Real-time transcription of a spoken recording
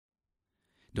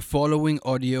The following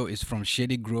audio is from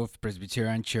Shady Grove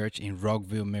Presbyterian Church in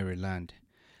Rockville, Maryland.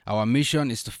 Our mission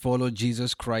is to follow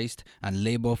Jesus Christ and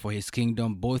labor for His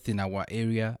kingdom both in our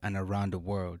area and around the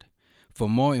world. For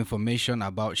more information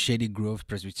about Shady Grove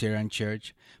Presbyterian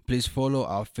Church, please follow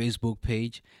our Facebook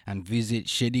page and visit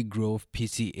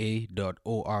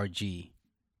shadygrovepca.org.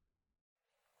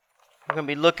 We're going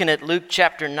to be looking at Luke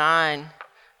chapter 9.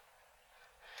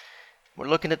 We're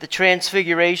looking at the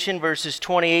Transfiguration, verses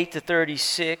 28 to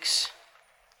 36.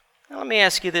 Now, let me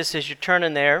ask you this as you're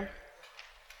turning there.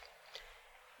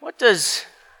 What does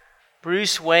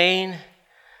Bruce Wayne,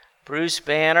 Bruce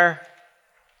Banner,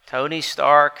 Tony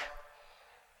Stark,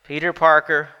 Peter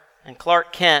Parker, and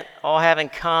Clark Kent all have in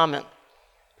common?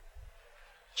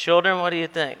 Children, what do you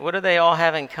think? What do they all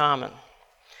have in common?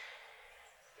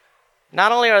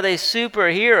 Not only are they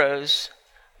superheroes,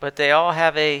 but they all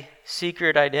have a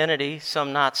secret identity,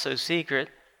 some not so secret.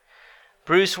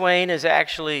 Bruce Wayne is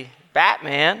actually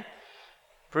Batman.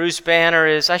 Bruce Banner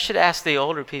is, I should ask the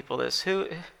older people this.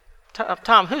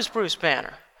 Tom, who's Bruce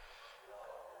Banner?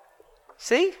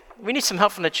 See? We need some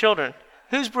help from the children.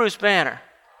 Who's Bruce Banner?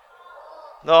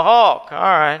 The Hulk, all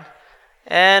right.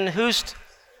 And who's, He's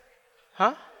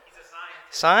a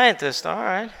scientist, all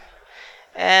right.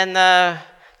 And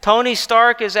Tony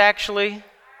Stark is actually,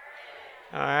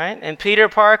 all right. And Peter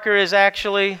Parker is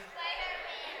actually,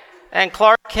 and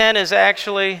Clark Kent is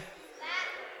actually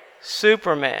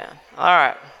Superman. All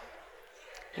right.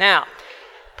 Now,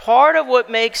 part of what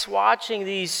makes watching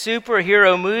these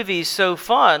superhero movies so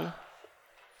fun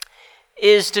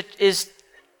is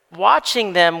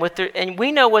watching them with their, and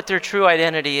we know what their true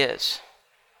identity is.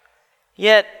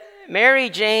 Yet, Mary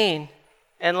Jane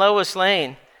and Lois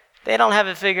Lane, they don't have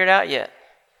it figured out yet.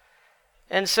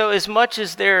 And so as much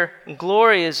as their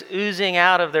glory is oozing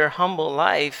out of their humble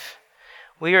life,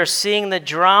 we are seeing the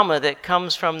drama that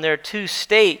comes from their two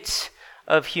states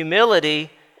of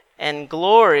humility and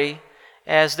glory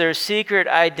as their secret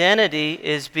identity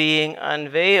is being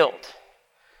unveiled.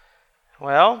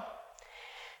 Well,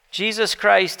 Jesus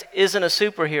Christ isn't a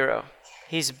superhero.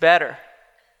 He's better.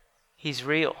 He's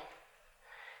real.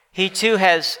 He too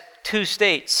has two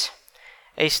states.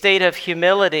 A state of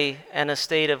humility and a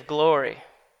state of glory,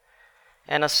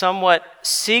 and a somewhat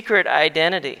secret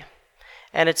identity.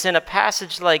 And it's in a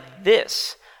passage like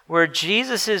this where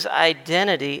Jesus'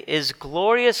 identity is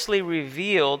gloriously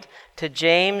revealed to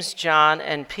James, John,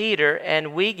 and Peter,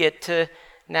 and we get to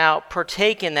now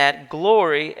partake in that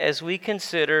glory as we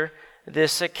consider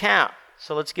this account.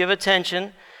 So let's give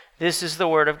attention. This is the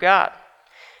Word of God.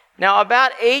 Now,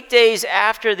 about 8 days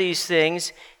after these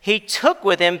things, he took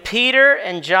with him Peter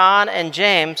and John and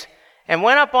James and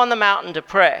went up on the mountain to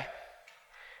pray.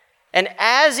 And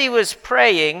as he was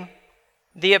praying,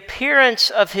 the appearance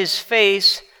of his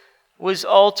face was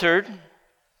altered,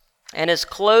 and his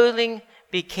clothing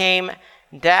became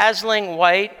dazzling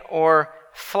white or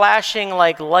flashing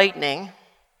like lightning.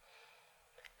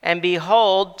 And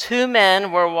behold, two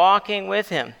men were walking with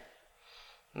him,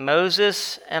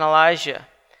 Moses and Elijah,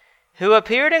 who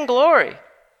appeared in glory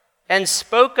and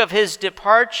spoke of his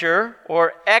departure,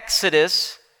 or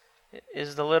exodus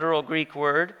is the literal Greek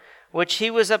word, which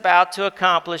he was about to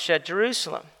accomplish at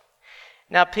Jerusalem.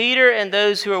 Now Peter and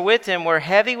those who were with him were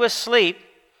heavy with sleep,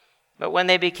 but when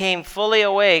they became fully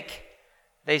awake,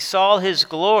 they saw his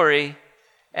glory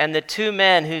and the two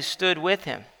men who stood with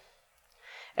him.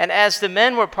 And as the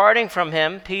men were parting from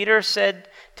him, Peter said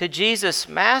to Jesus,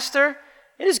 "Master,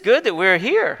 it is good that we're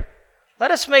here. Let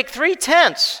us make 3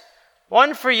 tents,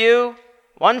 one for you,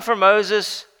 one for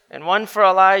Moses, and one for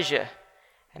Elijah,"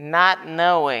 not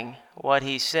knowing what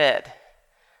he said.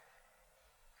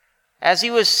 As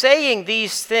he was saying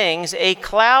these things, a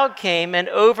cloud came and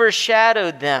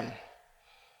overshadowed them.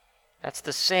 That's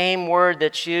the same word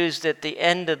that's used at the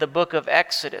end of the book of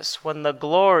Exodus, when the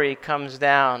glory comes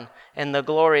down in the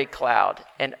glory cloud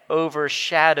and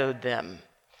overshadowed them.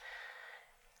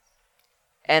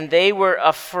 And they were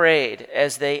afraid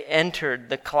as they entered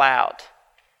the cloud.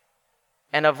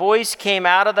 And a voice came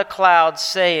out of the cloud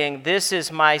saying, "This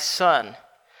is my son,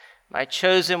 my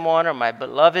chosen one, or my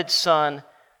beloved son.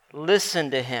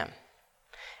 Listen to him."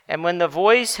 And when the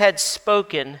voice had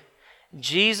spoken,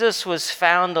 Jesus was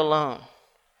found alone.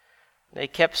 They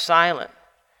kept silent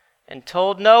and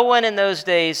told no one in those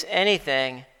days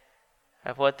anything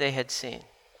of what they had seen.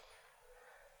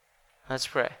 Let's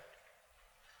pray.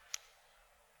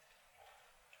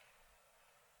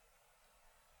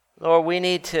 Lord, we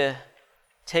need to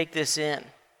take this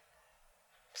in.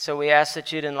 So we ask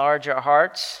that you'd enlarge our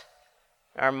hearts,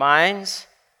 our minds,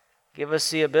 give us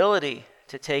the ability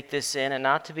to take this in and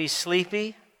not to be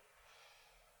sleepy.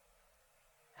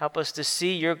 Help us to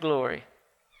see your glory,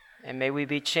 and may we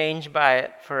be changed by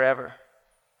it forever.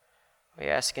 We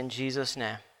ask in Jesus'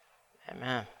 name.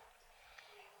 Amen.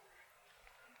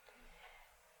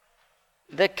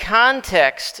 The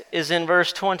context is in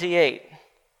verse 28.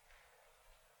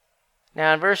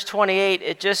 Now, in verse 28,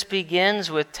 it just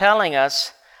begins with telling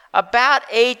us about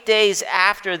 8 days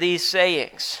after these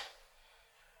sayings.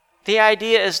 The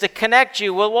idea is to connect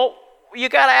you. Well, you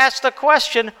got to ask the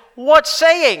question, what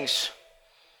sayings?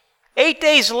 8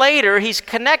 days later, he's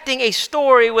connecting a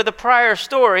story with a prior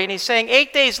story, and he's saying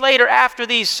 8 days later after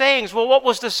these sayings, well, what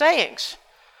was the sayings?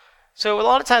 So a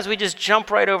lot of times we just jump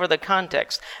right over the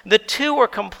context. The two are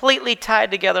completely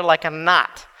tied together like a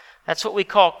knot. That's what we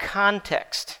call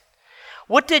context.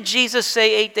 What did Jesus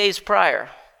say 8 days prior?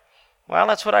 Well,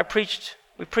 that's what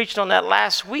we preached on that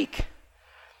last week.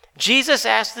 Jesus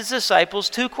asked his disciples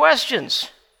 2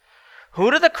 questions. Who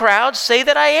do the crowds say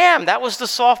that I am? That was the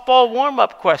softball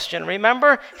warm-up question.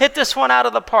 Remember? Hit this one out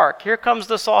of the park. Here comes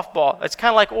the softball. It's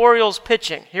kind of like Orioles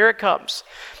pitching. Here it comes.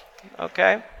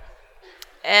 Okay?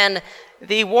 And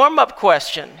the warm-up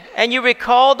question. And you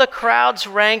recall the crowds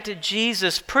ranked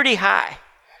Jesus pretty high,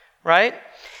 right?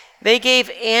 They gave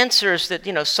answers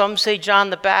that, some say John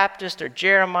the Baptist or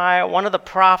Jeremiah, one of the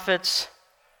prophets.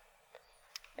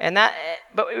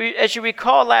 But as you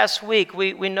recall last week,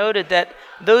 we noted that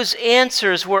those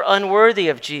answers were unworthy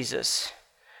of Jesus.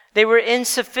 They were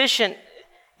insufficient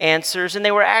answers, and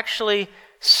they were actually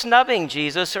snubbing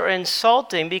Jesus or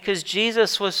insulting because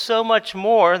Jesus was so much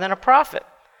more than a prophet.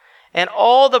 And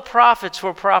all the prophets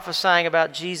were prophesying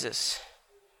about Jesus.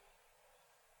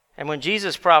 And when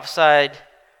Jesus prophesied,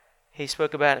 he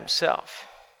spoke about himself.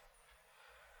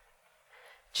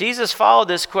 Jesus followed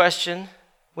this question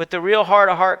with the real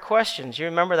heart-to-heart questions. You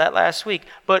remember that last week.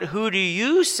 But who do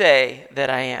you say that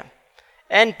I am?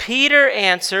 And Peter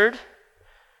answered,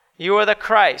 you are the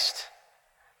Christ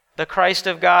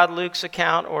of God, Luke's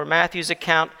account, or Matthew's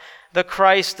account, the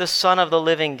Christ, the Son of the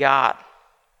living God.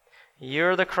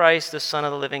 You're the Christ, the Son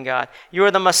of the living God.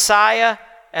 You're the Messiah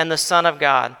and the Son of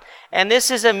God. And this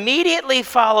is immediately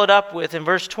followed up with, in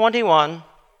verse 21,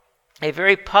 a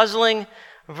very puzzling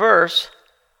verse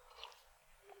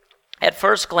at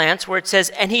first glance, where it says,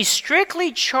 and he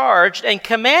strictly charged and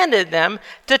commanded them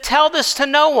to tell this to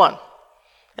no one.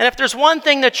 And if there's one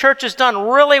thing the church has done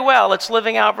really well, it's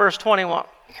living out verse 21.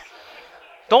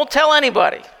 Don't tell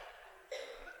anybody.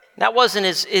 That wasn't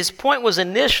his point was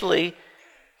initially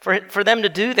for them to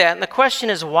do that. And the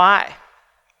question is why?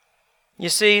 You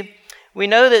see, we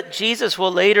know that Jesus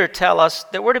will later tell us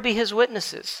that we're to be his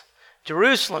witnesses.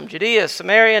 Jerusalem, Judea,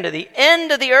 Samaria, and to the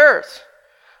end of the earth.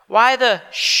 Why the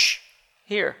shh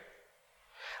here?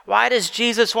 Why does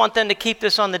Jesus want them to keep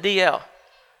this on the DL?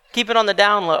 Keep it on the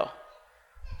down low.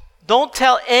 Don't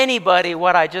tell anybody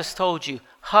what I just told you.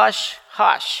 Hush,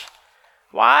 hush.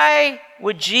 Why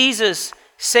would Jesus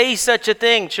say such a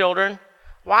thing, children?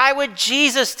 Why would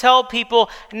Jesus tell people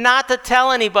not to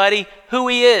tell anybody who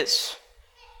he is?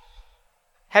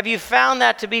 Have you found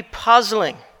that to be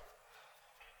puzzling?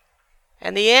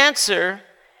 And the answer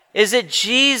is that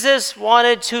Jesus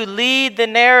wanted to lead the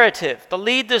narrative, to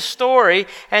lead the story,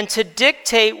 and to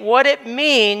dictate what it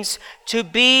means to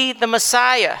be the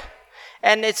Messiah.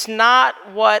 And it's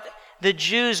not what the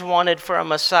Jews wanted for a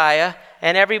Messiah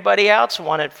and everybody else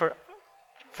wanted for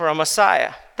a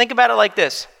Messiah. Think about it like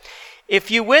this. If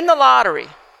you win the lottery,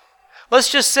 let's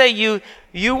just say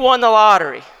you won the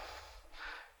lottery.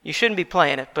 You shouldn't be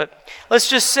playing it, but let's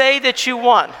just say that you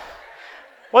won.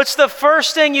 What's the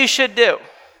first thing you should do?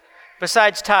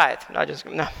 Besides tithe.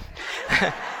 No.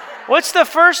 What's the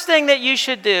first thing that you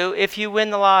should do if you win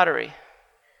the lottery?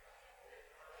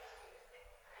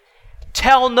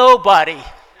 Tell nobody.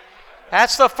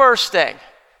 That's the first thing.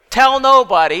 Tell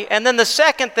nobody. And then the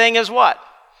second thing is what?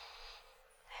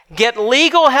 Get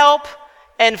legal help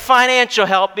and financial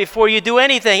help before you do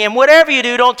anything. And whatever you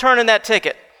do, don't turn in that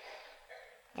ticket.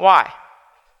 Why?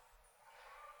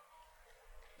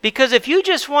 Because if you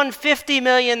just won $50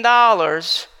 million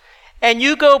and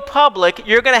you go public,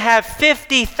 you're going to have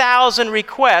 50,000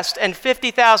 requests and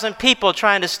 50,000 people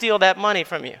trying to steal that money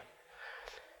from you.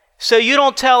 So you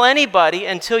don't tell anybody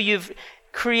until you've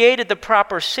created the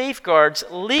proper safeguards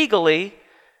legally,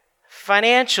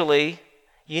 financially.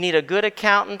 You need a good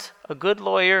accountant, a good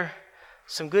lawyer,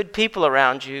 some good people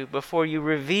around you before you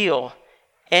reveal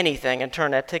anything and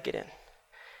turn that ticket in.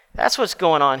 That's what's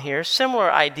going on here.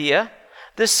 Similar idea.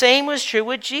 The same was true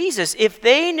with Jesus. If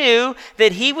they knew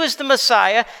that he was the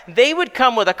Messiah, they would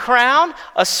come with a crown,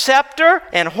 a scepter,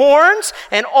 and horns,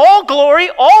 and all glory,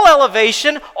 all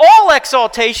elevation, all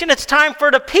exaltation. It's time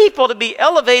for the people to be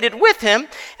elevated with him.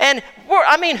 And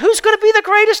who's going to be the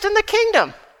greatest in the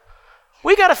kingdom?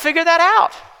 We got to figure that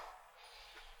out.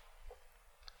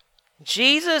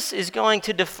 Jesus is going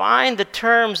to define the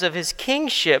terms of his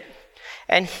kingship,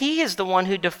 and he is the one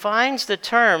who defines the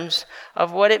terms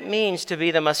of what it means to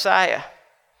be the Messiah.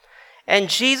 And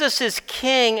Jesus is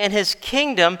king, and his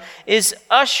kingdom is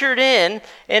ushered in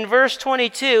verse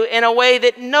 22 in a way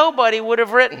that nobody would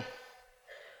have written.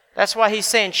 That's why he's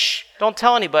saying, shh, don't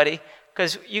tell anybody,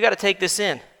 because you got to take this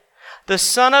in. The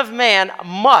Son of Man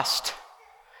must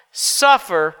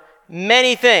suffer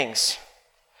many things,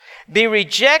 be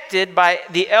rejected by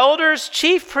the elders,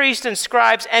 chief priests, and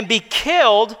scribes, and be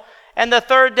killed, and the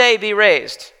third day be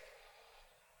raised.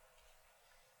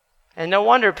 And no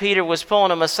wonder Peter was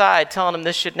pulling him aside, telling him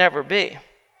this should never be.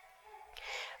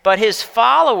 But his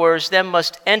followers then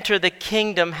must enter the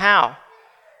kingdom how?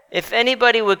 If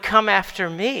anybody would come after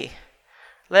me,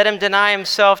 let him deny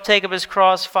himself, take up his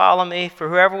cross, follow me. For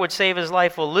whoever would save his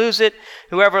life will lose it.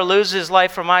 Whoever loses his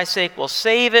life for my sake will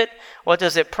save it. What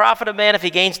does it profit a man if he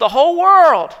gains the whole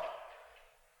world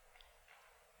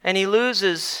and he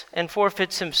loses and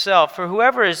forfeits himself? For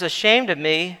whoever is ashamed of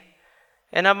me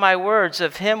and of my words,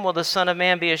 of him will the Son of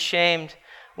Man be ashamed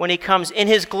when he comes in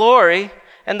his glory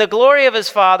and the glory of his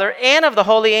Father and of the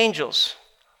holy angels.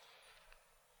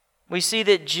 We see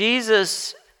that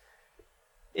Jesus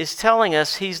is telling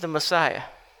us he's the Messiah.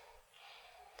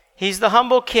 He's the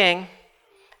humble king,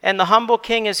 and the humble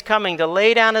king is coming to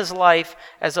lay down his life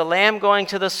as a lamb going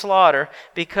to the slaughter,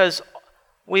 because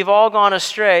we've all gone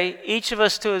astray, each of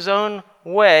us to his own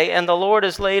way, and the Lord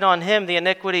has laid on him the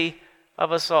iniquity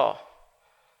of us all.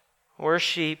 We're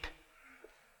sheep,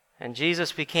 and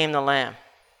Jesus became the lamb.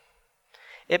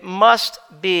 It must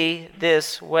be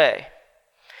this way.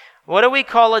 What do we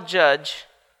call a judge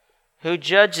who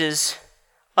judges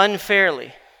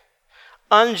unfairly,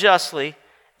 unjustly,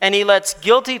 and he lets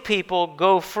guilty people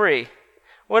go free?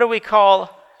 What do we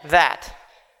call that?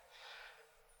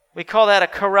 We call that a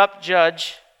corrupt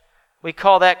judge. We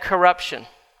call that corruption.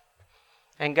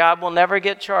 And God will never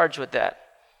get charged with that.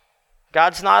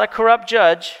 God's not a corrupt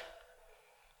judge.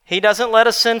 He doesn't let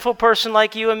a sinful person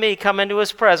like you and me come into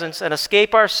his presence and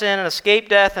escape our sin and escape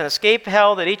death and escape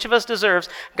hell that each of us deserves.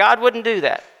 God wouldn't do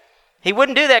that. He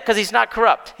wouldn't do that because he's not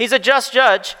corrupt. He's a just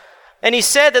judge. And he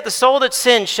said that the soul that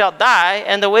sins shall die,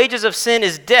 and the wages of sin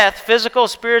is death, physical,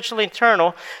 spiritual,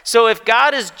 eternal. So if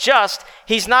God is just,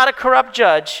 he's not a corrupt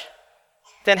judge,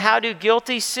 then how do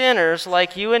guilty sinners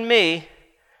like you and me,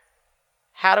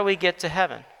 how do we get to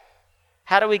heaven?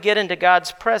 How do we get into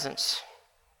God's presence?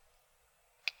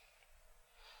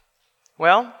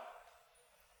 Well,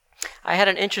 I had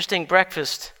an interesting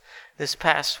breakfast this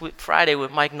past Friday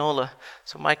with Mike Nola.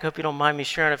 So Mike, I hope you don't mind me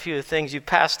sharing a few of the things you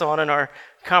passed on in our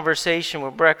conversation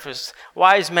with breakfast.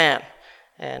 Wise man.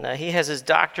 And he has his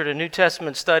doctorate in New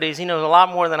Testament studies. He knows a lot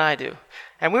more than I do.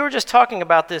 And we were just talking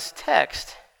about this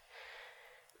text.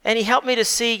 And he helped me to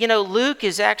see, Luke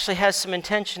actually has some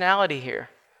intentionality here.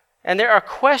 And there are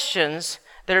questions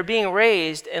that are being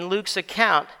raised in Luke's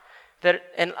account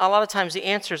and a lot of times the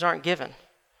answers aren't given.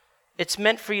 It's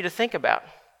meant for you to think about.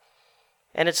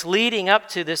 And it's leading up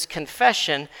to this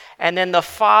confession and then the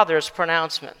Father's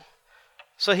pronouncement.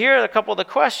 So here are a couple of the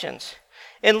questions.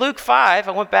 In Luke 5,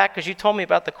 I went back because you told me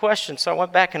about the questions, so I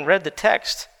went back and read the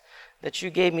text that you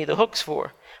gave me the hooks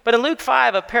for. But in Luke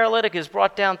 5, a paralytic is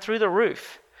brought down through the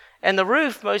roof. And the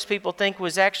roof, most people think,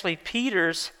 was actually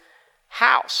Peter's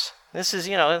house. This is,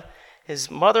 his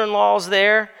mother-in-law's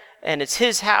there, and it's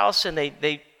his house, and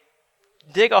they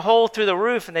dig a hole through the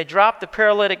roof, and they drop the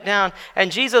paralytic down.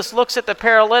 And Jesus looks at the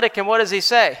paralytic, and what does he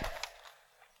say?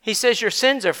 He says, your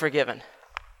sins are forgiven.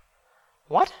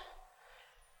 What?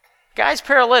 Guy's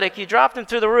paralytic, you dropped him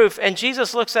through the roof, and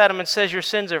Jesus looks at him and says, your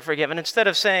sins are forgiven, instead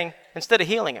of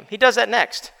healing him. He does that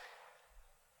next.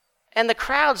 And the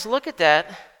crowds look at that,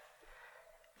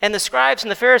 and the scribes and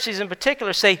the Pharisees in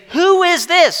particular say, who is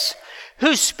this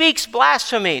who speaks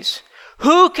blasphemies?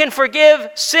 Who can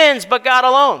forgive sins but God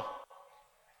alone?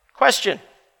 Question.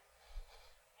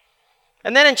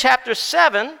 And then in chapter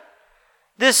 7,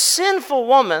 this sinful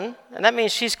woman, and that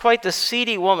means she's quite the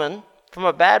seedy woman from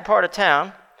a bad part of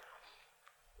town,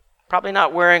 probably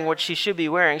not wearing what she should be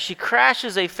wearing. She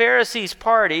crashes a Pharisee's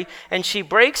party, and she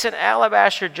breaks an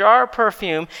alabaster jar of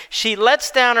perfume. She lets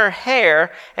down her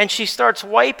hair, and she starts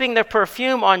wiping the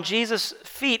perfume on Jesus'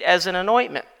 feet as an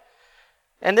anointment.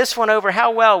 And this went over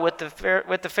how well with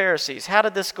the Pharisees? How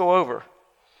did this go over?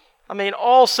 I mean,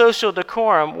 all social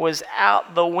decorum was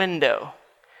out the window.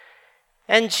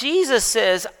 And Jesus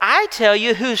says, I tell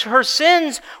you, her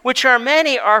sins, which are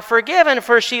many, are forgiven,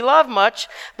 for she loved much,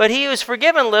 but he who is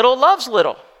forgiven little loves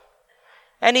little.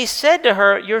 And he said to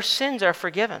her, your sins are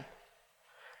forgiven.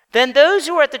 Then those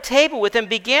who were at the table with him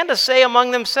began to say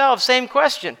among themselves, same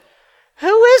question,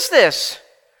 who is this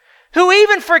who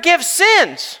even forgives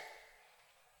sins?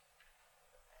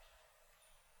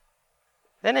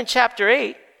 Then in chapter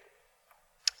 8,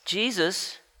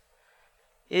 Jesus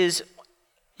is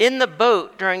in the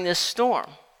boat during this storm.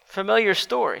 Familiar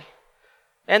story.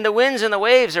 And the winds and the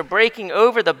waves are breaking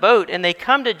over the boat, and they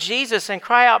come to Jesus and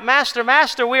cry out, Master,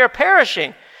 Master, we are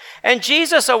perishing. And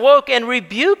Jesus awoke and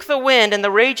rebuked the wind and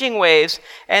the raging waves,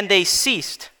 and they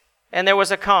ceased, and there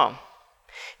was a calm.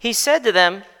 He said to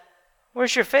them,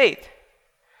 where's your faith?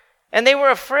 And they were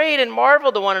afraid and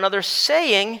marveled to one another,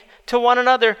 saying to one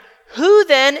another, who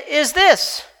then is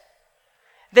this,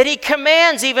 that he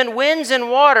commands even winds and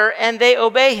water, and they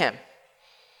obey him?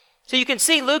 So you can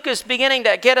see Luke is beginning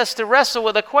to get us to wrestle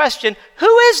with a question,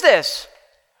 who is this?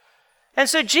 And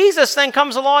so Jesus then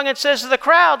comes along and says to the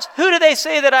crowds, who do they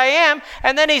say that I am?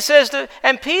 And then he says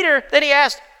and Peter, then he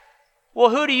asked, well,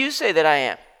 who do you say that I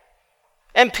am?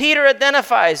 And Peter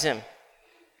identifies him.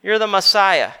 You're the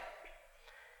Messiah.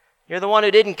 You're the one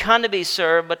who didn't come to be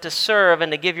served, but to serve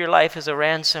and to give your life as a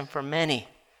ransom for many.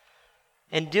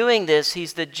 In doing this,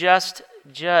 he's the just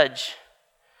judge.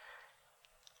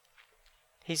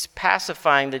 He's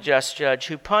pacifying the just judge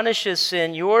who punishes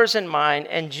sin, yours and mine,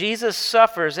 and Jesus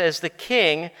suffers as the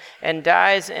king and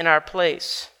dies in our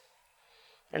place.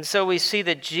 And so we see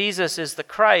that Jesus is the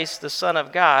Christ, the Son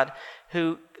of God,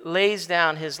 who lays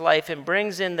down his life and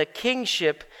brings in the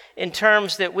kingship in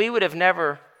terms that we would have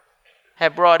never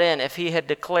have brought in if he had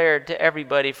declared to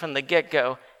everybody from the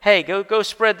get-go, hey, go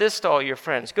spread this to all your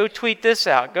friends. Go tweet this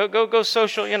out. Go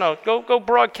social, go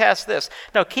broadcast this.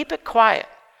 No, keep it quiet,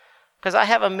 because I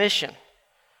have a mission,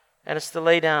 and it's to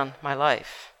lay down my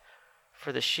life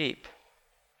for the sheep.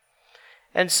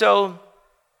 And so,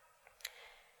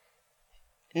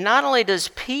 not only does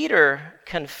Peter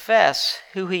confess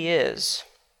who he is,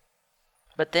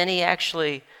 but then he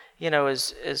actually,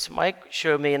 as Mike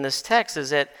showed me in this text,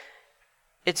 is that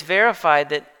it's verified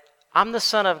that I'm the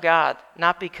Son of God,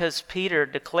 not because Peter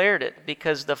declared it,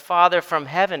 because the Father from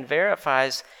heaven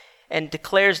verifies and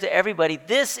declares to everybody,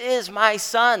 this is my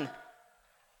Son.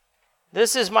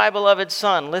 This is my beloved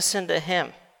Son. Listen to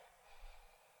him.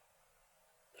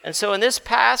 And so in this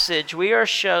passage, we are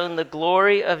shown the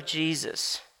glory of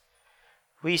Jesus.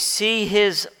 We see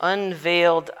his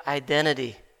unveiled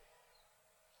identity.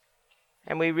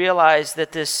 And we realize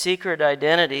that this secret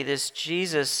identity, this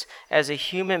Jesus as a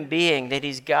human being, that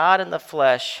he's God in the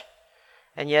flesh,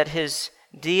 and yet his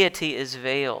deity is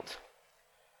veiled.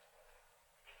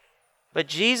 But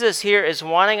Jesus here is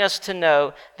wanting us to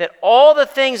know that all the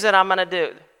things that I'm going to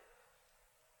do,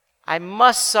 I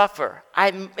must suffer.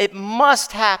 It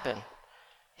must happen.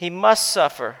 He must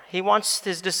suffer. He wants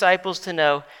his disciples to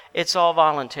know it's all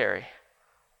voluntary.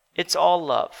 It's all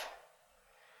love.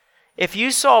 If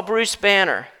you saw Bruce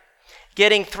Banner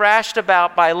getting thrashed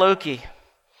about by Loki,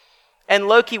 and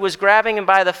Loki was grabbing him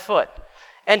by the foot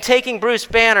and taking Bruce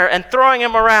Banner and throwing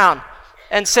him around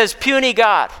and says, puny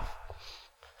God.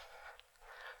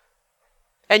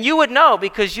 And you would know,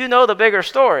 because you know the bigger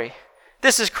story,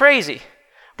 this is crazy.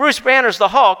 Bruce Banner's the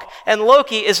Hulk, and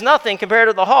Loki is nothing compared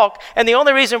to the Hulk, and the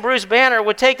only reason Bruce Banner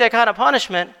would take that kind of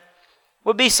punishment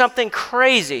would be something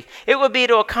crazy. It would be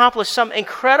to accomplish some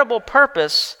incredible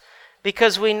purpose,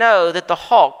 because we know that the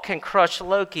Hulk can crush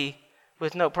Loki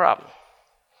with no problem.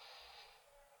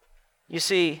 You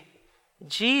see,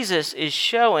 Jesus is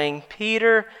showing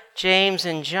Peter, James,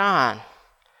 and John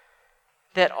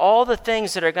that all the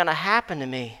things that are going to happen to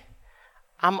me,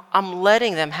 I'm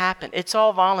letting them happen. It's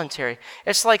all voluntary.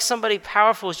 It's like somebody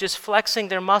powerful is just flexing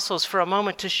their muscles for a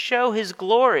moment to show his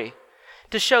glory,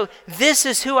 to show this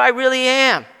is who I really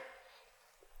am.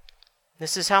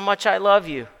 This is how much I love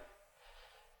you.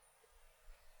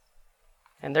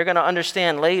 And they're going to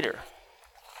understand later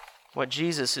what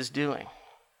Jesus is doing.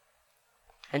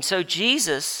 And so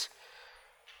Jesus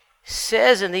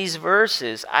says in these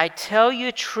verses, I tell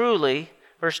you truly,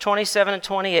 verse 27 and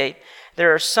 28,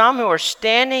 there are some who are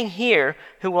standing here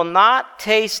who will not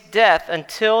taste death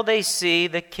until they see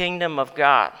the kingdom of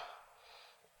God.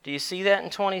 Do you see that in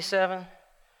 27?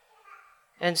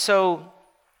 And so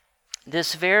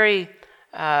this very,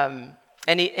 and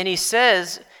he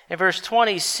says in verse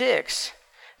 26,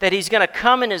 that he's going to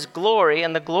come in his glory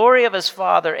and the glory of his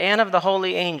Father and of the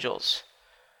holy angels.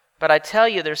 But I tell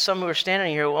you, there's some who are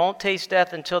standing here who won't taste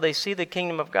death until they see the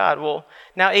kingdom of God. Well,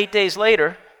 now 8 days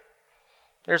later,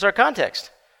 there's our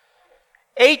context.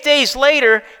 8 days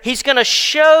later, he's going to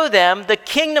show them the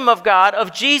kingdom of God,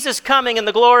 of Jesus coming in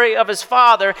the glory of his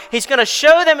Father. He's going to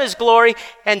show them his glory,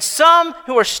 and some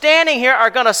who are standing here are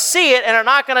going to see it and are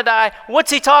not going to die.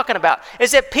 What's he talking about?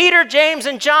 Is that Peter, James,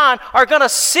 and John are going to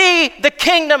see the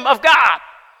kingdom of God.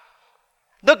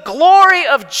 The glory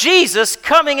of Jesus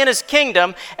coming in his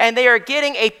kingdom, and they are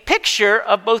getting a picture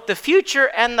of both the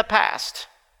future and the past.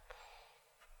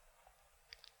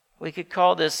 We could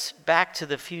call this back to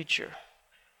the future,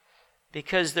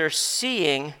 because they're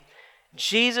seeing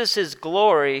Jesus'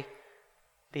 glory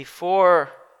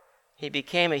before he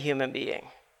became a human being,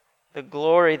 the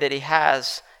glory that he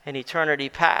has in eternity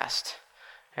past.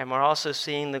 And we're also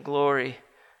seeing the glory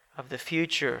of the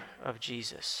future of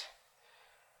Jesus.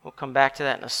 We'll come back to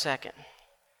that in a second.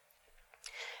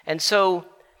 And so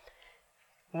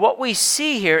what we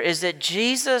see here is that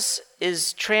Jesus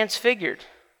is transfigured.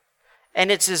 And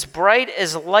it's as bright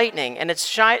as lightning, and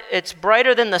it's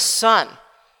brighter than the sun.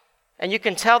 And you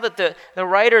can tell that the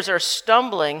writers are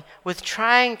stumbling with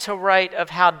trying to write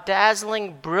of how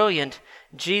dazzling, brilliant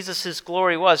Jesus'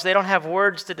 glory was. They don't have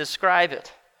words to describe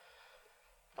it.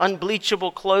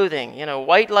 Unbleachable clothing,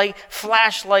 white light,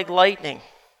 flash like lightning.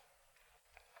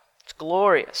 It's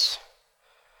glorious.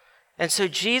 And so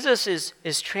Jesus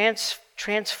is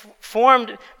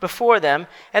transformed before them,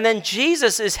 and then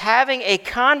Jesus is having a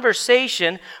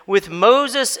conversation with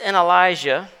Moses and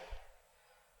Elijah,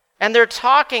 and they're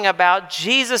talking about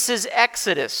Jesus'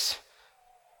 exodus.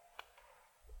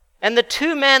 And the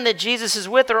two men that Jesus is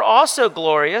with are also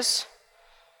glorious.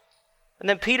 And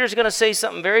then Peter's going to say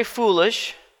something very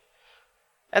foolish,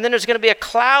 and then there's going to be a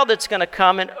cloud that's going to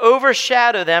come and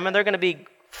overshadow them, and they're going to be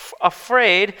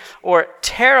afraid or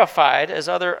terrified, as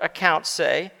other accounts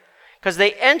say, because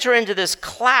they enter into this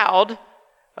cloud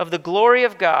of the glory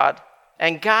of God,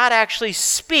 and God actually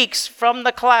speaks from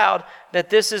the cloud that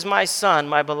this is my son,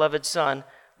 my beloved son.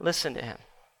 Listen to him.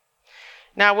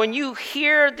 Now, when you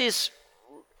hear this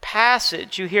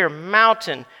passage, you hear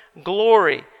mountain,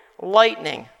 glory,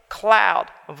 lightning, cloud,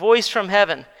 a voice from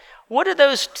heaven. What do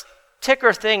those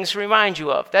ticker things remind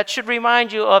you of? That should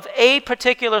remind you of a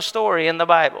particular story in the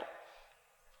Bible.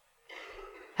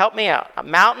 Help me out. A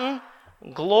mountain,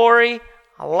 glory,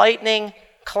 a lightning,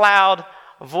 cloud,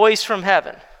 a voice from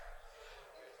heaven.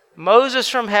 Moses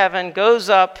from heaven goes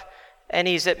up, and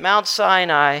he's at Mount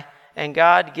Sinai, and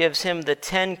God gives him the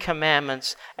 10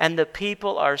 Commandments, and the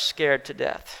people are scared to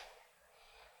death.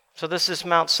 So this is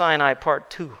Mount Sinai part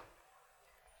 2.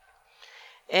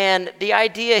 And the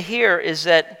idea here is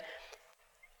that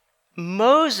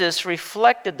Moses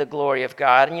reflected the glory of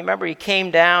God, and you remember he came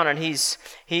down, and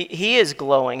he is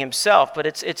glowing himself, but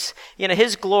it's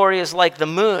his glory is like the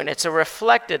moon; it's a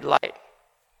reflected light.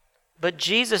 But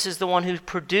Jesus is the one who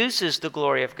produces the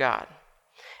glory of God,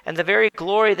 and the very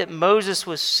glory that Moses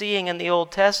was seeing in the Old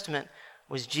Testament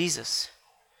was Jesus.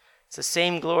 It's the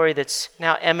same glory that's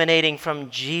now emanating from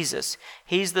Jesus.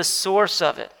 He's the source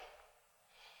of it,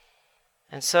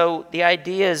 and so the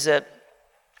idea is that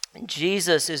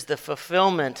Jesus is the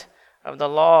fulfillment of the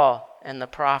law and the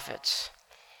prophets.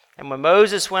 And when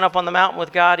Moses went up on the mountain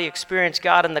with God, he experienced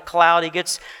God in the cloud. He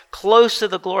gets close to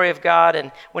the glory of God.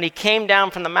 And when he came down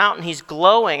from the mountain, he's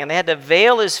glowing. And they had to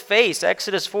veil his face.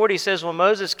 Exodus 40 says, when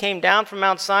Moses came down from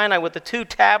Mount Sinai with the 2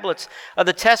 tablets of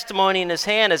the testimony in his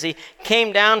hand, as he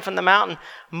came down from the mountain,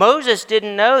 Moses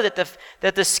didn't know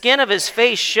that the skin of his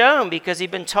face shone, because he'd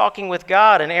been talking with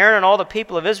God. And Aaron and all the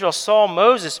people of Israel saw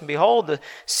Moses, and behold, the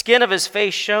skin of his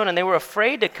face shone, and they were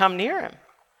afraid to come near him.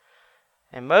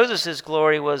 And Moses'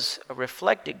 glory was a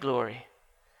reflected glory.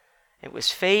 It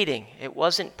was fading. It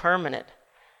wasn't permanent.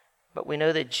 But we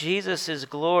know that Jesus'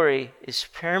 glory is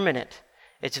permanent.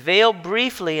 It's veiled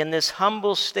briefly in this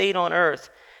humble state on earth,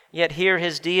 yet here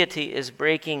his deity is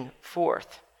breaking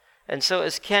forth. And so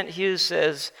as Kent Hughes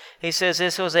says, he says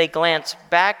this was a glance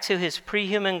back to his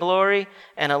pre-human glory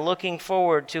and a looking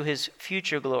forward to his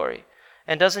future glory.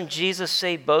 And doesn't Jesus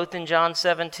say both in John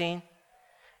 17?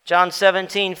 John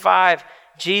 17:5,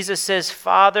 Jesus says,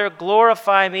 Father,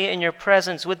 glorify me in your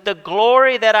presence with the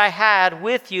glory that I had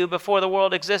with you before the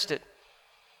world existed.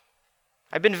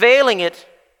 I've been veiling it,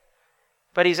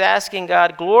 but he's asking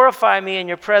God, glorify me in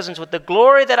your presence with the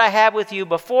glory that I had with you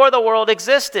before the world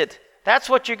existed. That's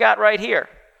what you got right here.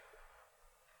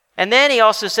 And then he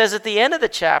also says at the end of the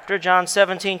chapter, John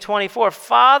 17:24,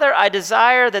 Father, I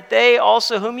desire that they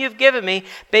also whom you've given me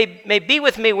may be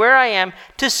with me where I am,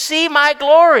 to see my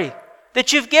glory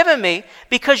that you've given me,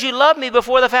 because you loved me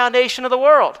before the foundation of the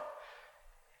world.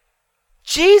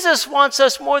 Jesus wants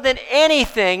us more than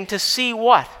anything to see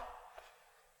what?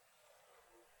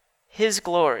 His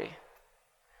glory,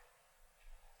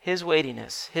 His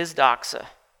weightiness, His doxa,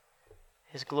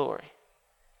 His glory.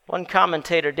 One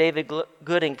commentator, David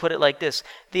Gooding, put it like this: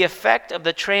 the effect of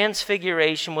the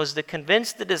transfiguration was to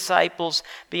convince the disciples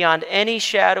beyond any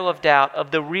shadow of doubt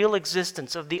of the real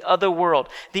existence of the other world,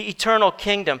 the eternal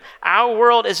kingdom. Our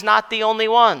world is not the only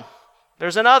one.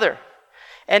 There's another.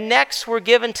 And next, we're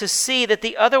given to see that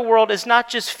the other world is not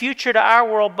just future to our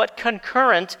world, but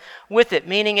concurrent with it,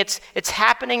 meaning it's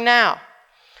happening now.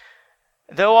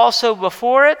 Though also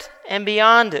before it and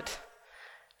beyond it.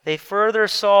 They further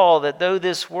saw that though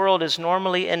this world is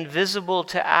normally invisible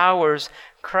to ours,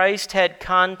 Christ had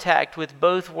contact with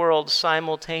both worlds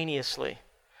simultaneously.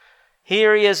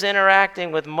 Here he is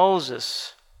interacting with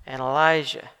Moses and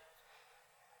Elijah.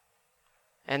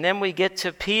 And then we get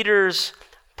to Peter's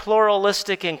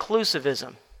pluralistic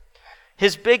inclusivism.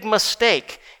 His big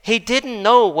mistake. He didn't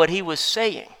know what he was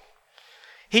saying.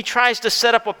 He tries to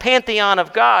set up a pantheon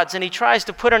of gods, and he tries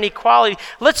to put an equality.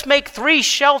 Let's make 3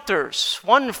 shelters,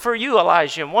 one for you,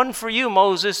 Elijah, and one for you,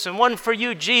 Moses, and one for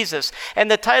you, Jesus. And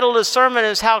the title of the sermon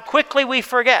is How Quickly We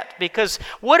Forget, because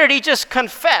what did he just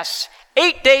confess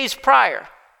 8 days prior?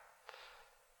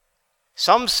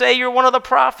 Some say you're one of the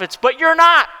prophets, but you're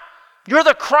not. You're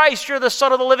the Christ, you're the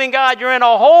Son of the living God. You're in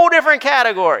a whole different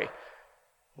category.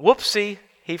 Whoopsie,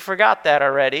 he forgot that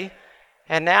already.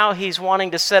 And now he's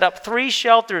wanting to set up 3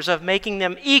 shelters of making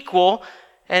them equal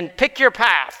and pick your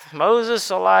path. Moses,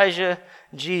 Elijah,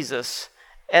 Jesus.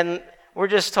 And we're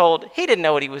just told he didn't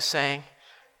know what he was saying.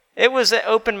 It was an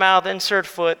open mouth, insert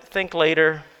foot, think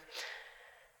later.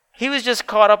 He was just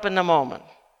caught up in the moment.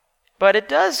 But it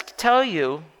does tell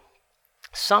you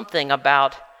something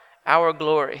about our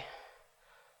glory.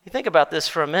 You think about this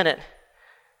for a minute.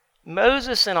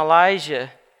 Moses and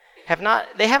Elijah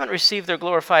haven't received their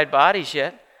glorified bodies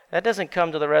yet. That doesn't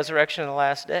come to the resurrection of the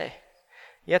last day.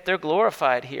 Yet they're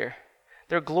glorified here.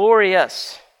 They're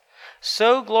glorious.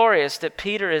 So glorious that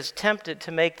Peter is tempted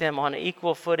to make them on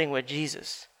equal footing with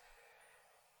Jesus.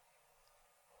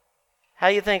 How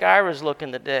do you think Ira's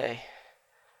looking today?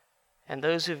 And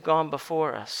those who've gone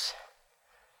before us.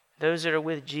 Those that are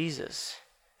with Jesus.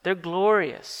 They're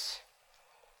glorious.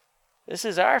 This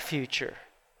is our future,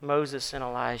 Moses and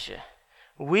Elijah.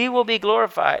 We will be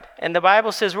glorified. And the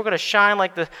Bible says we're going to shine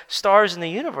like the stars in the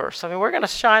universe. I mean, we're going to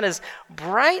shine as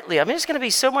brightly. I mean, it's going to be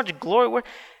so much glory.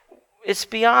 It's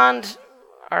beyond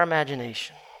our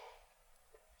imagination.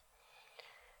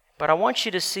 But I want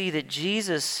you to see that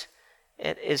Jesus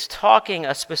is talking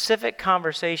a specific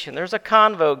conversation. There's a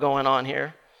convo going on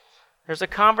here. There's a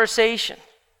conversation.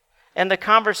 And the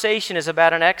conversation is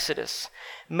about an exodus.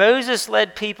 Moses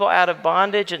led people out of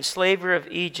bondage and slavery of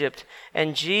Egypt,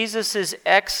 and Jesus'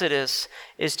 exodus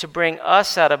is to bring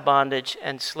us out of bondage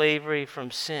and slavery from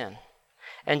sin.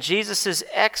 And Jesus'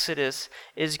 exodus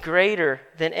is greater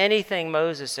than anything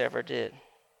Moses ever did.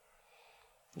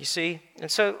 You see? And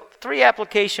so 3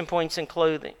 application points in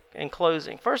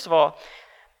closing. First of all,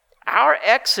 our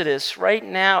exodus right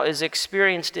now is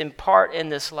experienced in part in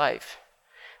this life.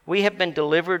 We have been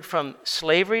delivered from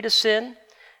slavery to sin.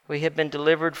 We have been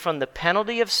delivered from the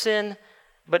penalty of sin,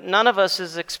 but none of us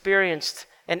has experienced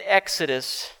an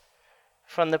exodus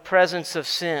from the presence of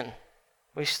sin.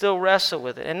 We still wrestle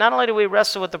with it. And not only do we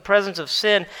wrestle with the presence of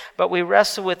sin, but we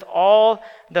wrestle with all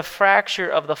the fracture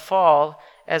of the fall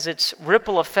as its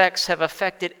ripple effects have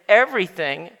affected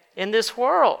everything in this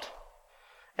world.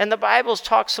 And the Bible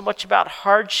talks so much about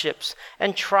hardships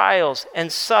and trials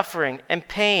and suffering and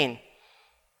pain.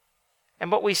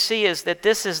 And what we see is that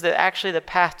this is actually the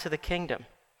path to the kingdom.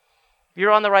 You're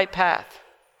on the right path.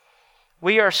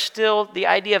 We are still, the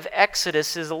idea of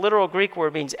exodus is a literal Greek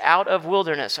word, means out of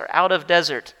wilderness or out of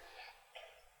desert.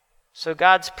 So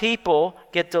God's people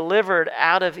get delivered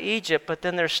out of Egypt, but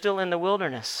then they're still in the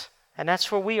wilderness. And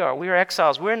that's where we are. We are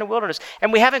exiles. We're in the wilderness.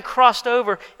 And we haven't crossed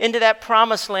over into that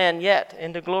promised land yet,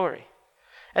 into glory.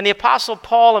 And the Apostle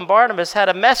Paul and Barnabas had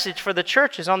a message for the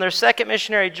churches on their second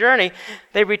missionary journey.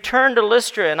 They returned to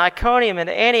Lystra and Iconium and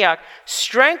Antioch,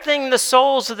 strengthening the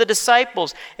souls of the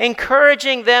disciples,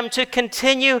 encouraging them to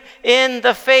continue in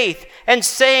the faith, and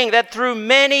saying that through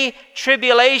many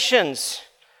tribulations,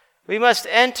 we must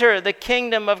enter the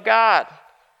kingdom of God.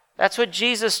 That's what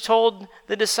Jesus told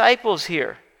the disciples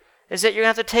here, is that you're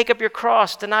going to have to take up your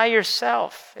cross, deny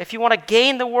yourself. If you want to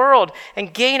gain the world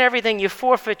and gain everything, you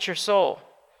forfeit your soul.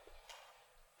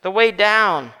 The way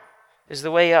down is the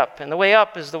way up, and the way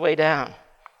up is the way down.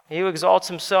 He who exalts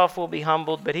himself will be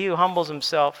humbled, but he who humbles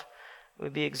himself will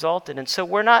be exalted. And so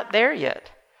we're not there yet.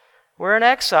 We're in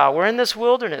exile. We're in this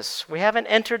wilderness. We haven't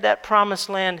entered that promised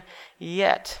land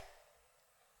yet.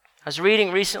 I was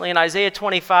reading recently in Isaiah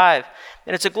 25,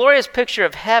 and it's a glorious picture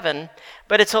of heaven,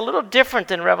 but it's a little different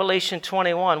than Revelation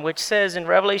 21, which says in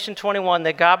Revelation 21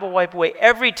 that God will wipe away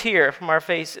every tear from our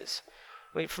faces.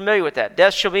 We're familiar with that.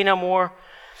 Death shall be no more.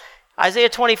 Isaiah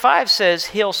 25 says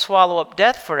he'll swallow up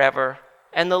death forever,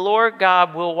 and the Lord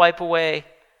God will wipe away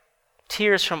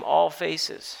tears from all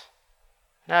faces.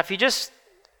 Now, if you just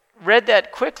read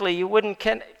that quickly, you wouldn't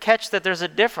catch that there's a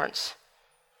difference.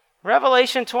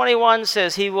 Revelation 21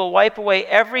 says he will wipe away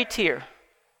every tear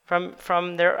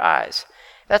from their eyes.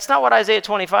 That's not what Isaiah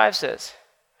 25 says.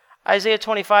 Isaiah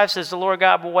 25 says the Lord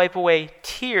God will wipe away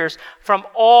tears from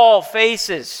all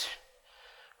faces.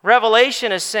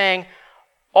 Revelation is saying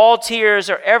all tears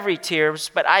or every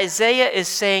tears, but Isaiah is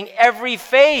saying every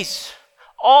face,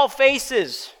 all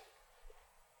faces.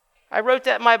 I wrote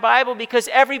that in my Bible because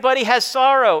everybody has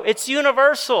sorrow. It's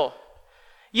universal.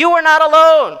 You are not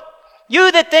alone. You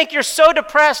that think you're so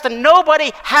depressed and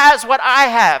nobody has what I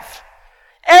have.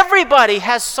 Everybody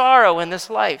has sorrow in this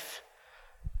life.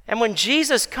 And when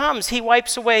Jesus comes, he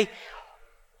wipes away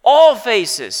all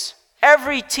faces,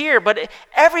 every tear, but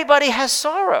everybody has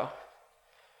sorrow.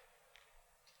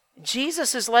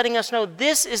 Jesus is letting us know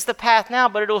this is the path now,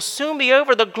 but it will soon be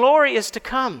over. The glory is to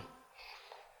come.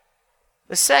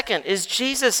 The second is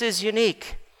Jesus is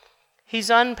unique. He's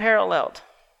unparalleled.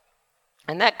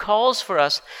 And that calls for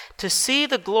us to see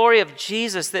the glory of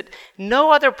Jesus that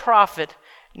no other prophet,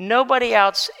 nobody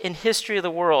else in history of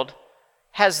the world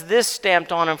has this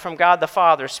stamped on him from God the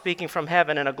Father speaking from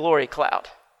heaven in a glory cloud.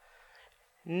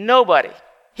 Nobody.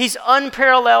 He's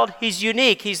unparalleled. He's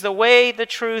unique. He's the way, the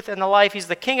truth, and the life. He's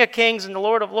the King of Kings and the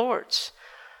Lord of Lords.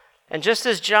 And just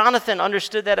as Jonathan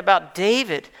understood that about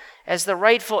David as the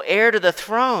rightful heir to the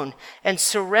throne and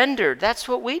surrendered, that's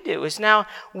what we do, is now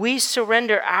we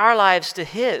surrender our lives to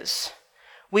his.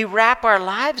 We wrap our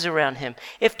lives around him.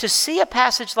 If to see a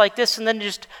passage like this and then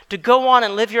just to go on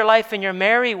and live your life in your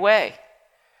merry way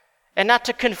and not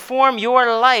to conform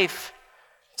your life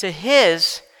to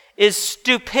his is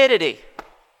stupidity.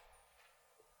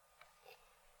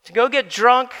 To go get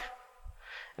drunk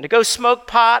and to go smoke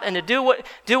pot and to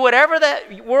do whatever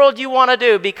that world you want to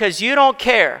do because you don't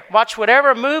care. Watch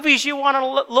whatever movies you want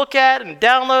to look at and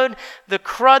download the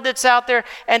crud that's out there,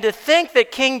 and to think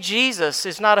that King Jesus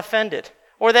is not offended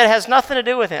or that has nothing to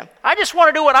do with him. I just want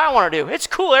to do what I want to do. It's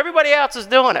cool. Everybody else is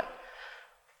doing it.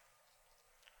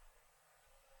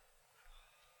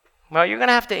 Well, you're going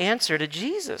to have to answer to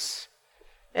Jesus.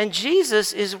 And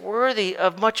Jesus is worthy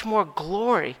of much more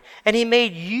glory. And he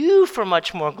made you for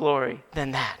much more glory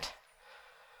than that.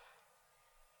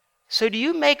 So do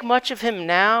you make much of him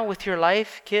now with your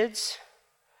life, kids?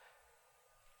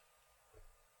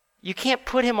 You can't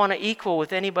put him on an equal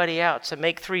with anybody else and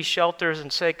make 3 shelters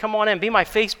and say, come on in, be my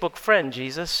Facebook friend,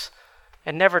 Jesus,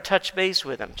 and never touch base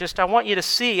with him. Just, I want you to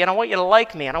see, and I want you to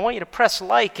like me, and I want you to press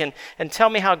like and tell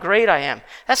me how great I am.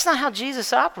 That's not how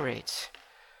Jesus operates.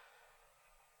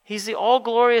 He's the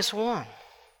all-glorious one.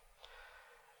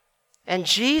 And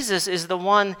Jesus is the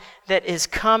one that is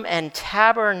come and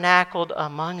tabernacled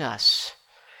among us.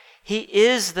 He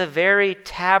is the very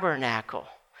tabernacle.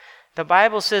 The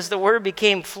Bible says the Word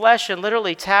became flesh and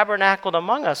literally tabernacled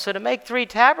among us. So to make 3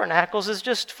 tabernacles is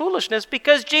just foolishness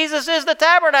because Jesus is the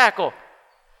tabernacle.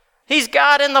 He's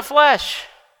God in the flesh.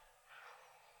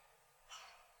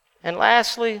 And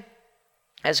lastly,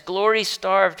 as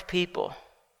glory-starved people,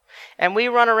 and we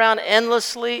run around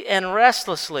endlessly and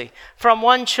restlessly, from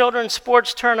one children's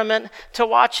sports tournament to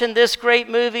watching this great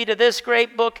movie to this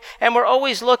great book, and we're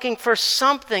always looking for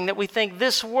something that we think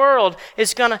this world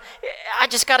is going to, I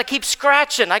just got to keep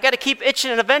scratching, I got to keep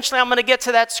itching, and eventually I'm going to get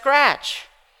to that scratch.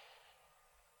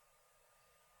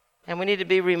 And we need to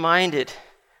be reminded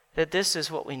that this is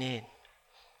what we need,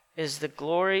 is the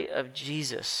glory of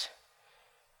Jesus.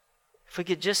 If we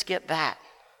could just get that.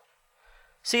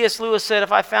 C.S. Lewis said,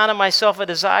 if I found in myself a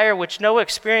desire which no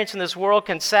experience in this world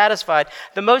can satisfy,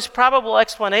 the most probable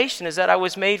explanation is that I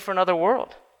was made for another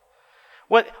world.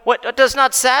 What does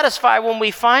not satisfy when we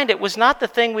find it was not the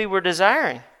thing we were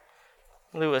desiring,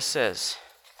 Lewis says.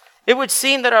 It would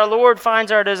seem that our Lord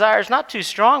finds our desires not too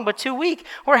strong, but too weak.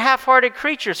 We're half-hearted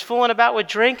creatures fooling about with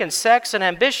drink and sex and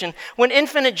ambition when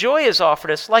infinite joy is offered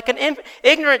us, like an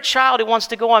ignorant child who wants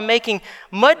to go on making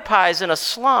mud pies in a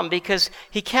slum because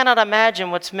he cannot imagine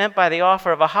what's meant by the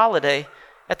offer of a holiday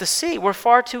at the sea. We're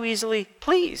far too easily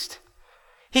pleased.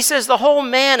 He says the whole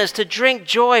man is to drink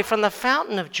joy from the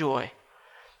fountain of joy.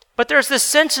 But there's this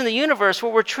sense in the universe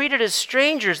where we're treated as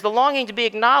strangers, the longing to be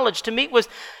acknowledged, to meet with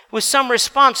some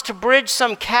response, to bridge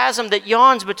some chasm that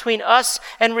yawns between us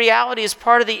and reality is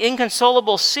part of the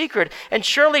inconsolable secret. And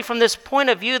surely from this point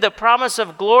of view, the promise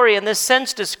of glory in this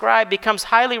sense described becomes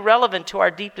highly relevant to our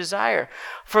deep desire.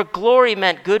 For glory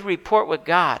meant good report with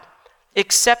God,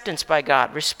 acceptance by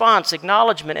God, response,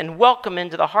 acknowledgement, and welcome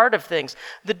into the heart of things.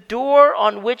 The door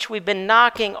on which we've been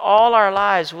knocking all our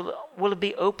lives will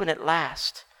be open at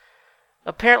last.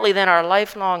 Apparently then our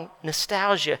lifelong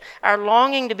nostalgia, our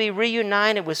longing to be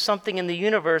reunited with something in the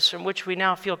universe from which we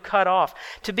now feel cut off,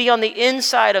 to be on the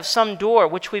inside of some door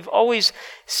which we've always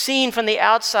seen from the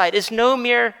outside, is no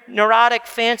mere neurotic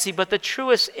fancy, but the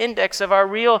truest index of our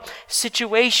real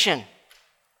situation.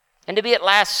 And to be at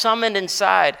last summoned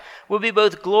inside will be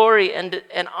both glory and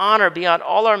honor beyond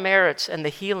all our merits and the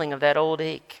healing of that old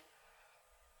ache.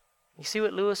 You see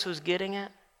what Lewis was getting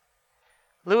at?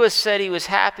 Lewis said he was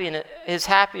happy and his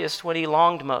happiest when he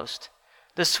longed most.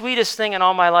 The sweetest thing in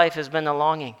all my life has been the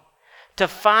longing, to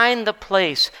find the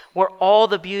place where all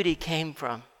the beauty came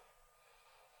from.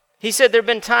 He said, there have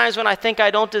been times when I think I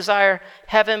don't desire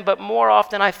heaven, but more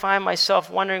often I find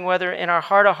myself wondering whether in our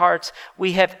heart of hearts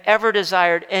we have ever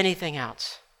desired anything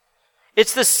else.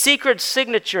 It's the secret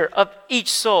signature of each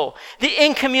soul, the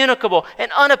incommunicable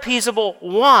and unappeasable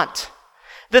want.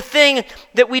 The thing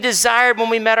that we desired when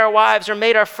we met our wives or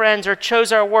made our friends or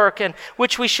chose our work, and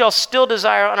which we shall still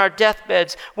desire on our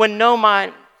deathbeds when the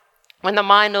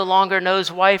mind no longer knows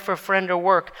wife or friend or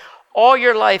work. All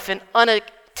your life in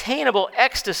unattainable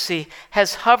ecstasy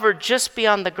has hovered just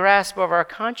beyond the grasp of our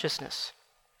consciousness.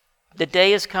 The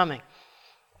day is coming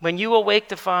when you awake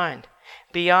to find,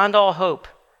 beyond all hope,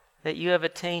 that you have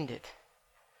attained it,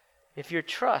 if your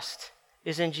trust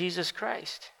is in Jesus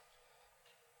Christ.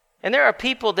 And there are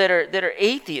people that are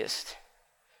atheists.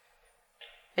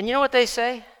 And you know what they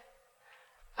say?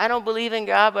 I don't believe in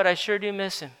God, but I sure do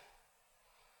miss him.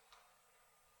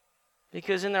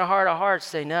 Because in their heart of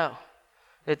hearts, they know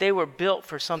that they were built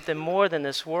for something more than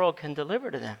this world can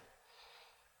deliver to them.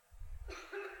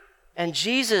 And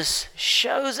Jesus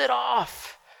shows it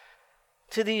off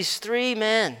to these three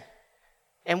men.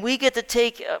 And we get to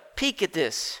take a peek at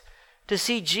this to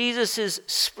see Jesus'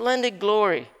 splendid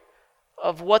glory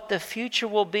of what the future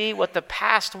will be, what the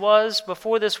past was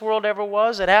before this world ever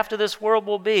was, and after this world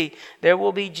will be, there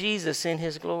will be Jesus in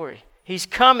his glory. He's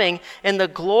coming in the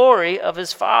glory of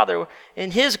his Father,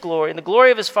 in his glory, in the glory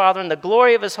of his Father, and the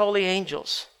glory of his holy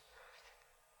angels.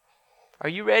 Are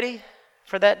you ready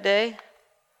for that day?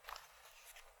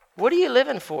 What are you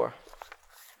living for?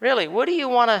 Really, what do you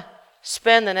want to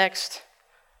spend the next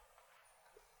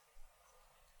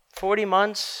 40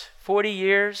 months, 40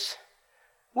 years?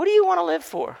 What do you want to live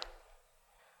for?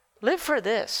 Live for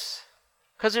this,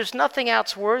 because there's nothing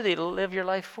else worthy to live your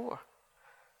life for.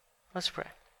 Let's pray.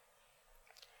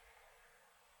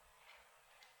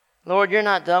 Lord, you're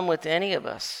not done with any of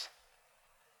us,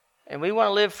 and we want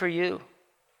to live for you.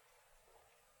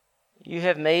 You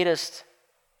have made us,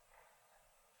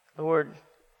 Lord,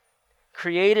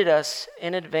 created us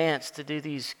in advance to do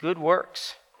these good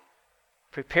works,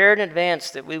 prepared in advance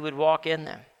that we would walk in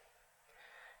them.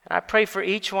 And I pray for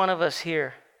each one of us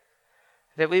here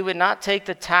that we would not take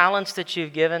the talents that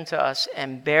you've given to us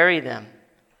and bury them,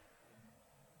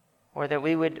 or that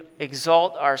we would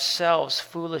exalt ourselves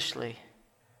foolishly,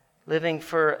 living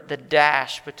for the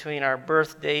dash between our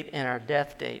birth date and our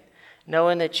death date,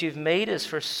 knowing that you've made us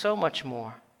for so much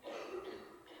more.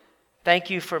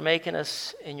 Thank you for making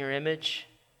us in your image.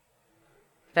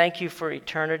 Thank you for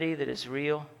eternity that is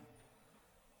real.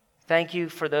 Thank you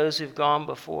for those who've gone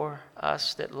before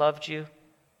us that loved you.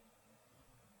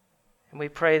 And we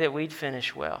pray that we'd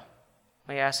finish well.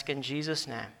 We ask in Jesus'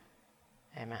 name.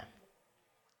 Amen.